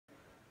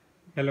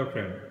Hello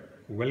friend,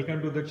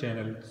 welcome to the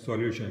channel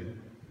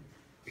Solution.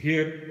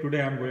 Here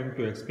today I am going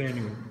to explain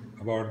you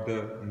about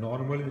the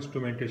normal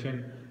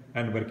instrumentation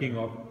and working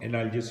of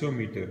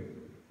analgesiometer.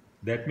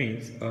 That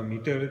means a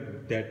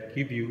meter that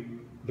give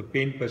you the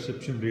pain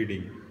perception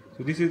reading.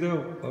 So this is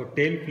a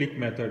tail flick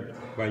method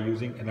by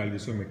using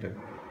analgesiometer.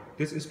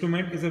 This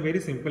instrument is a very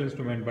simple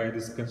instrument by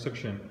this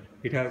construction.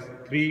 It has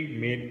three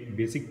main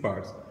basic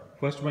parts.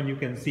 First one you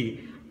can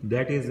see,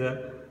 that is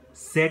a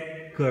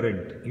set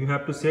current. You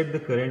have to set the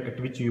current at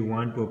which you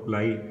want to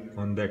apply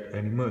on that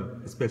animal,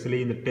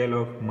 especially in the tail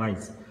of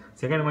mice.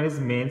 Second one is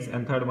mains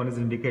and third one is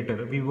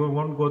indicator. We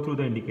won't go through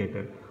the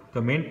indicator.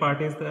 The main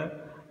part is the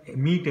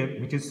meter,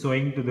 which is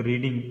showing to the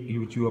reading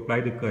which you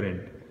apply the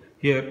current.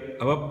 Here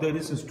above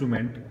this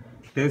instrument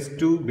there's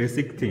two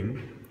basic things.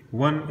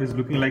 One is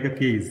looking like a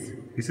cage.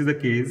 This is a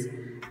cage.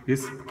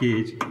 This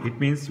cage, it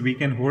means we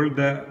can hold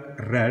the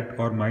rat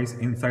or mice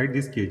inside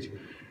this cage.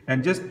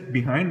 And just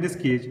behind this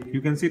cage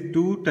you can see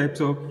two types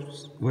of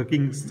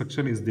working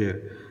structure is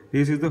there.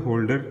 This is the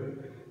holder,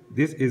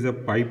 this is a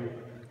pipe,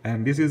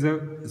 and this is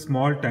a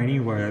small tiny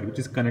wire which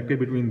is connected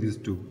between these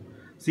two.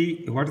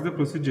 See what is the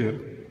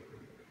procedure.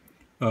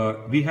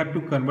 We have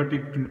to convert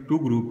it to two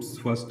groups,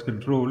 first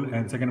control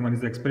and second one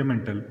is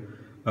experimental.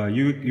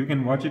 You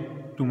can watch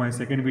it to my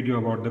second video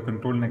about the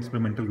control and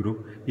experimental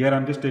group. Here I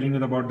am just telling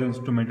you about the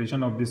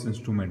instrumentation of this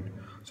instrument.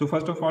 So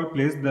first of all,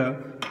 place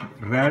the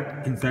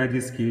rat inside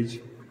this cage.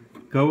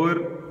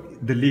 Cover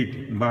the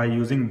lid by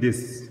using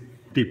this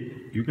tip.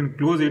 You can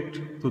close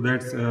it so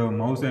that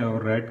mouse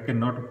or rat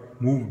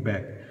cannot move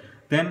back.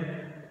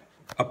 Then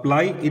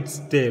apply its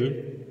tail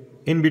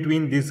in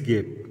between this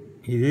gap.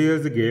 Here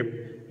is the gap.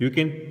 You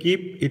can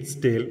keep its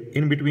tail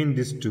in between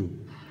these two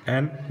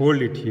and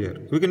hold it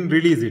here. We can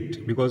release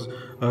it because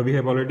we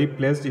have already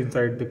placed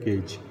inside the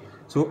cage.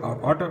 So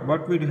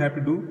what we have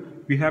to do,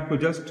 we have to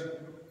just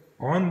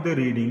on the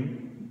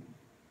reading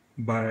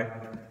by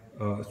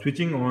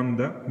switching on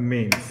the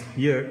mains.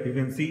 Here you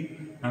can see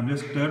I'm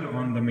just turn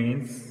on the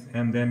mains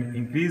and then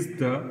increase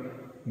the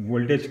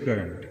voltage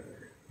current.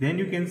 Then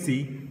you can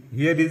see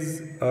here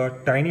is a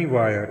tiny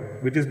wire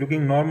which is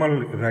looking normal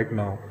right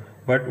now,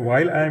 but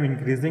while I am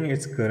increasing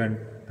its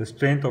current, the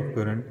strength of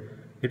current,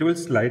 it will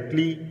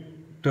slightly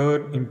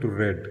turn into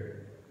red.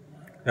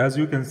 As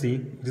you can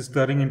see, it is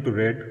turning into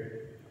red.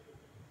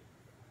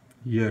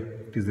 Here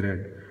it is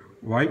red.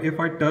 While if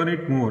I turn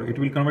it more, it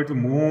will convert to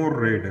more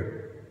redder.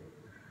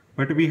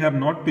 But we have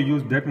not to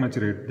use that much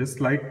red. Just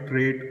slight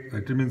red,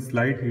 it means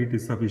slight heat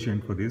is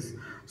sufficient for this.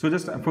 So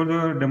just for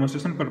the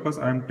demonstration purpose,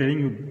 I am telling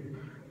you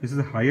this is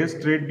the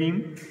highest red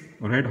beam,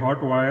 red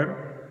hot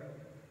wire,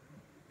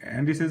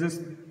 and this is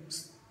a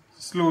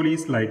slowly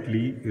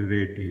slightly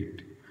red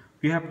heat.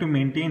 We have to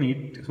maintain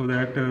it so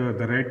that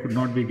the rat could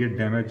not be get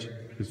damaged,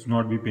 it should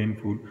not be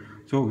painful.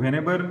 So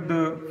whenever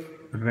the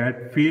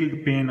rat feel the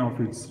pain of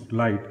its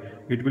light,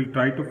 it will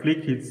try to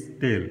flick its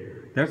tail.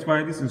 That's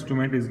why this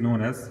instrument is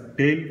known as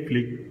tail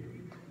flick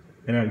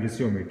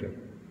analgesiometer,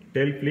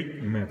 tail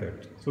flick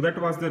method. So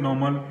that was the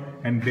normal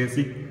and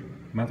basic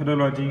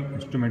methodology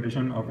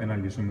instrumentation of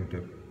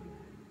analgesiometer.